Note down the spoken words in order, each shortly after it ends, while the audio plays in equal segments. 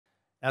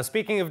Now,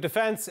 speaking of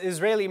defense,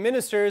 Israeli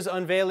ministers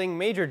unveiling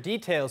major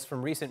details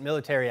from recent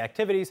military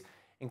activities,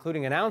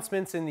 including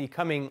announcements in the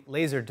coming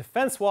laser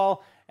defense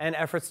wall and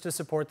efforts to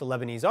support the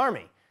Lebanese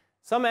army.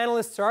 Some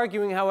analysts are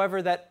arguing,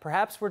 however, that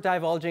perhaps we're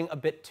divulging a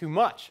bit too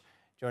much.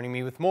 Joining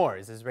me with more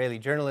is Israeli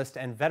journalist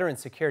and veteran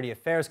security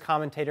affairs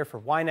commentator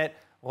for Ynet,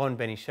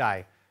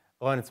 Ben-Yishai.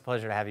 It's a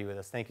pleasure to have you with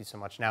us. Thank you so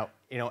much. Now,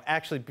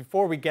 actually,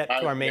 before we get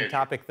to our main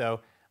topic, though,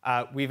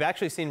 we've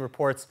actually seen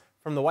reports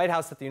from the White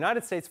House that the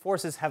United States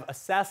forces have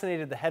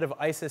assassinated the head of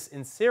ISIS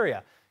in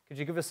Syria. Could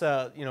you give us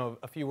a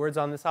few words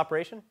on this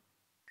operation?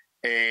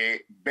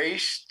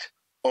 Based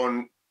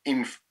on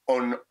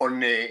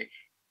a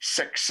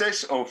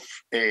success of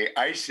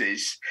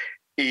ISIS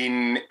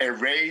in a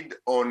raid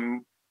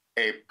on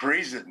a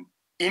prison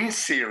in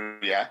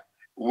Syria,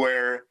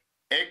 where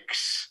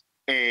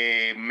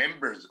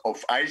ex-members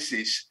of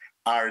ISIS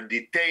are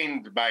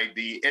detained by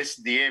the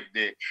SDF,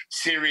 the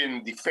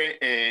Syrian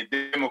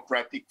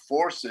Democratic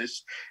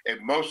Forces,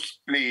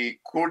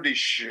 mostly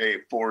Kurdish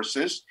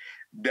forces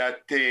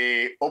that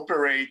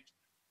operate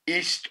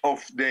east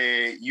of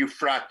the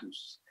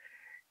Euphrates.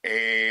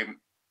 The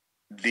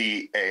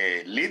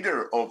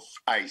leader of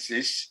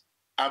ISIS,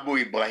 Abu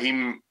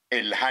Ibrahim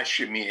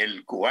el-Hashemi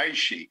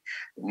el-Quraishi,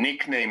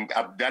 nicknamed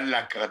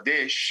Abdallah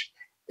Kardesh,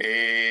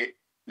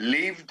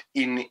 lived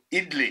in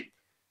Idlib,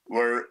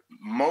 where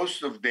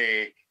most of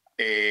the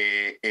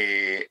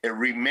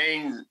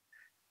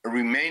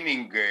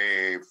remaining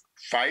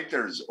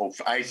fighters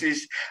of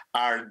ISIS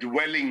are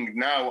dwelling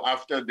now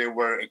after they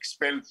were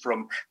expelled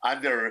from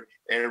other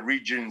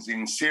regions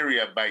in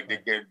Syria by the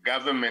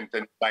government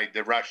and by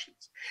the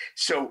Russians.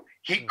 So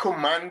he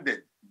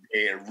commanded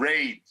a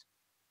raid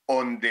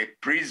on the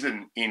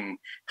prison in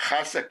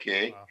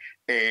Hasakeh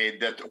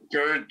that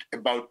occurred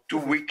about 2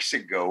 weeks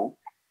ago,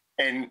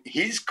 and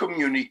his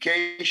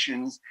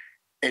communications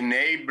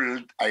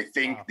enabled, I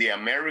think, the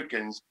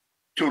Americans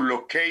to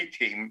locate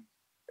him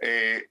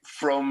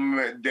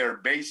from their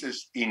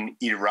bases in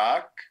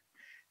Iraq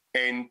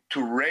and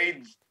to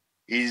raid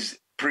his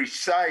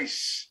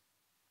precise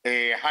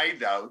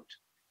hideout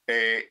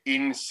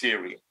in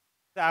Syria.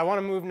 I want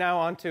to move now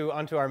onto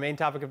our main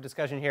topic of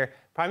discussion here.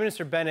 Prime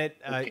Minister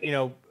Bennett,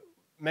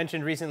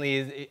 mentioned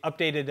recently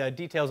updated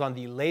details on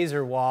the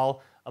laser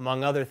wall,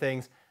 among other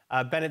things.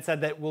 Bennett said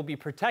that we'll be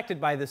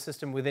protected by this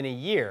system within a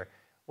year.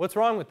 What's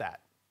wrong with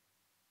that?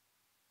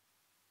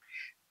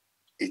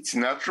 It's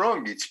not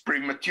wrong. It's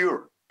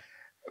premature.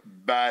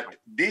 But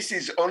this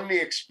is only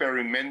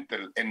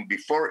experimental, and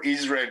before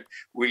Israel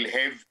will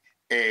have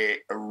a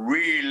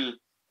real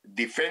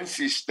defense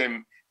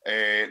system,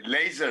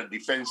 laser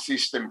defense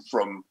system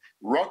from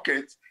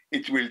rockets,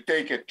 it will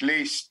take at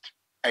least,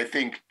 I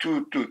think,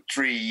 2 to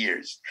 3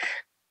 years.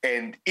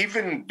 And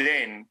even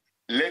then,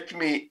 let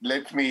me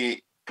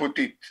put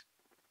it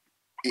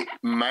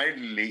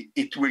mildly,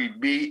 it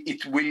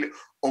will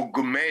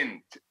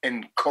augment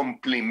and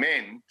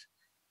complement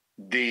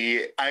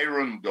the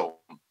Iron Dome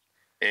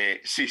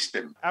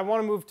system. I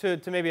want to move to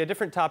maybe a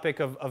different topic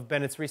of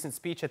Bennett's recent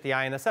speech at the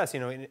INSS.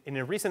 In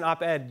a recent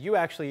op-ed, you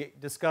actually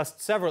discussed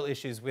several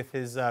issues with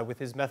his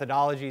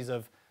methodologies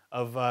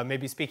of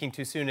maybe speaking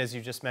too soon, as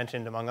you just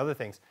mentioned, among other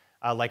things,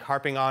 like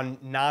harping on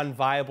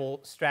non-viable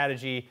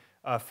strategy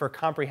for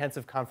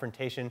comprehensive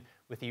confrontation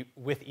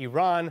with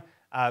Iran,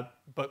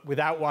 but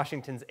without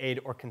Washington's aid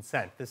or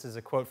consent. This is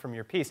a quote from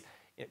your piece.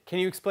 Can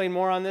you explain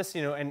more on this?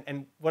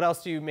 And what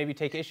else do you maybe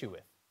take issue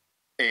with?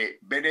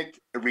 Bennett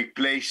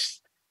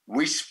replaced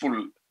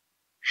wishful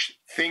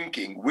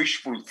thinking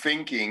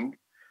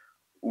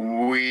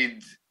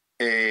with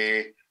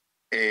a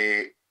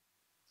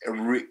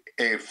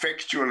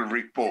factual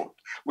report,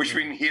 which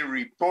means he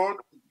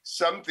reported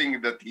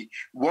something that he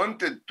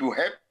wanted to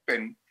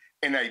happen,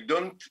 and I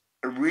don't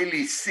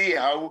really see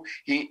how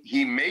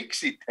he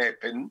makes it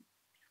happen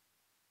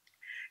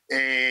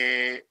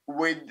as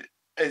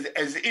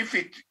if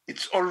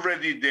it's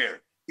already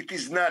there. It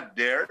is not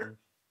there.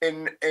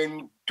 And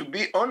to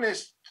be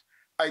honest,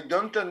 I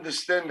don't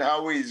understand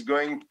how he's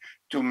going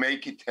to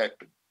make it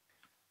happen.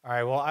 All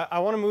right, well, I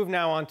want to move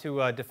now on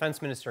to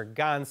Defense Minister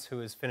Gantz, who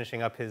is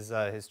finishing up his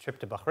trip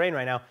to Bahrain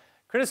right now.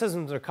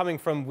 Criticisms are coming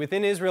from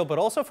within Israel, but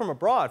also from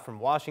abroad, from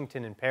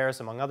Washington and Paris,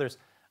 among others,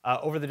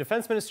 over the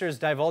defense ministers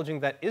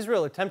divulging that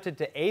Israel attempted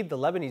to aid the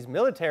Lebanese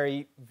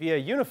military via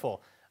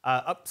UNIFIL,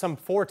 up some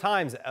 4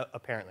 times,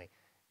 apparently.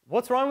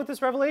 What's wrong with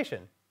this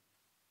revelation?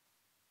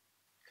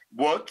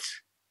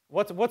 What's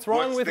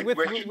wrong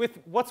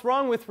what's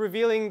wrong with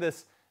revealing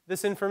this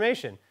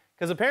information?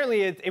 Because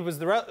apparently it was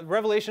the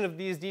revelation of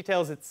these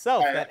details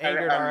itself that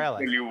angered our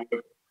allies.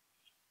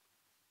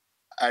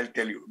 I'll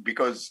tell you,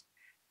 because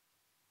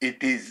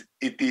it is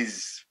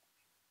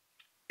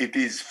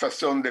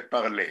façon de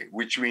parler,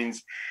 which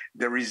means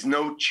there is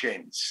no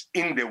chance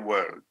in the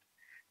world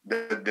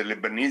that the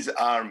Lebanese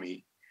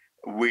army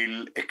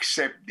will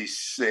accept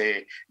this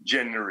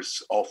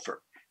generous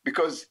offer,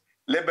 because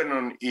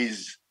Lebanon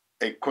is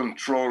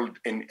controlled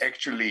and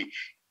actually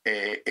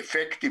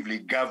effectively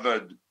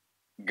governed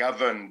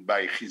governed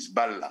by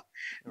Hezbollah,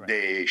 Right.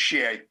 the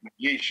Shiite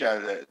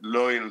militia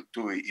loyal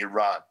to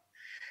Iran.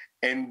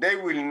 And they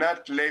will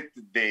not let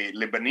the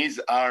Lebanese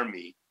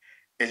army,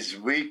 as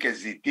weak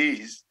as it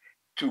is,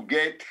 to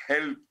get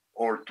help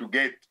or to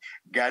get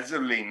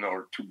gasoline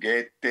or to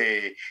get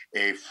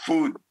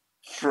food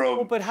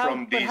from, But how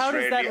from the does that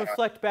Israeli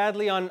reflect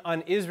badly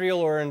on Israel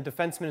or on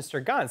Defense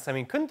Minister Gantz? I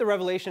mean, couldn't the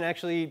revelation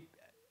actually,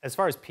 as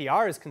far as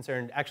PR is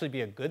concerned, actually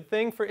be a good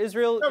thing for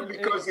Israel? No,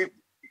 because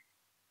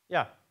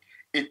yeah,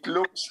 it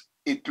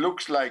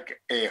looks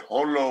like a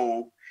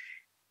hollow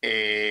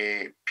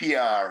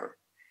PR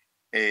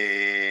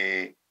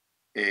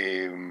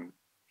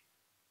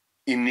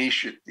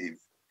initiative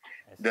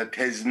that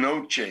has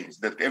no change,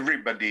 that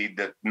everybody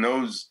that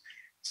knows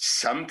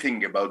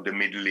something about the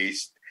Middle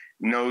East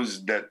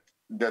knows that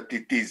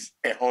it is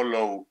a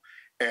hollow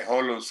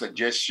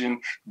suggestion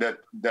that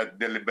the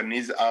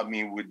Lebanese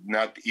army would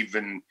not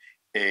even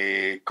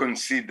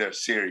consider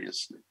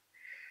seriously.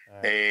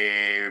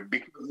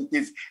 Because it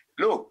is,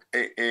 look,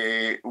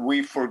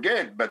 we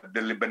forget, but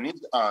the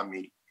Lebanese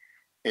army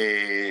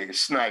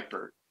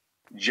sniper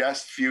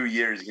just a few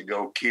years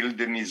ago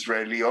killed an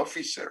Israeli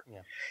officer.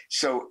 Yeah.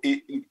 So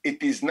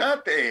it is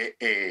not a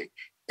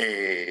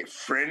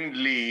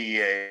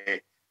friendly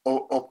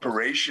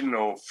operation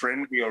or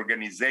friendly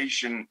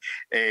organization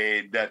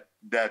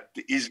that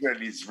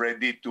Israel is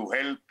ready to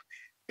help.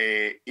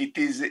 It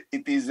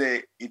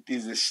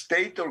is a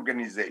state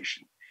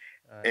organization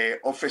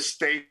of a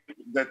state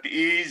that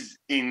is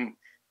in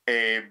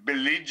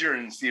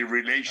belligerency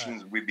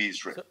relations with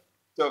Israel.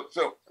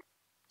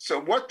 So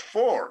what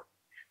for?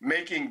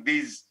 Making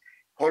these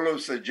hollow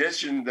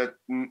suggestions that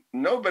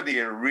nobody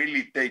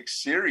really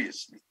takes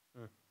seriously.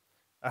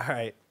 All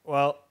right.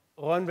 Well,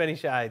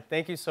 Ben-Yishai,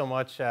 thank you so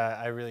much.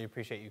 I really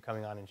appreciate you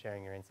coming on and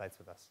sharing your insights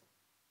with us.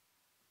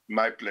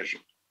 My pleasure.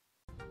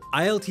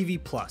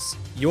 ILTV Plus,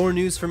 your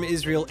news from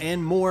Israel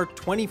and more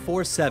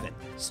 24/7.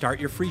 Start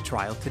your free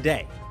trial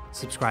today.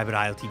 Subscribe at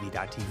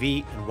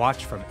iltv.tv and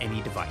watch from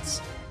any device.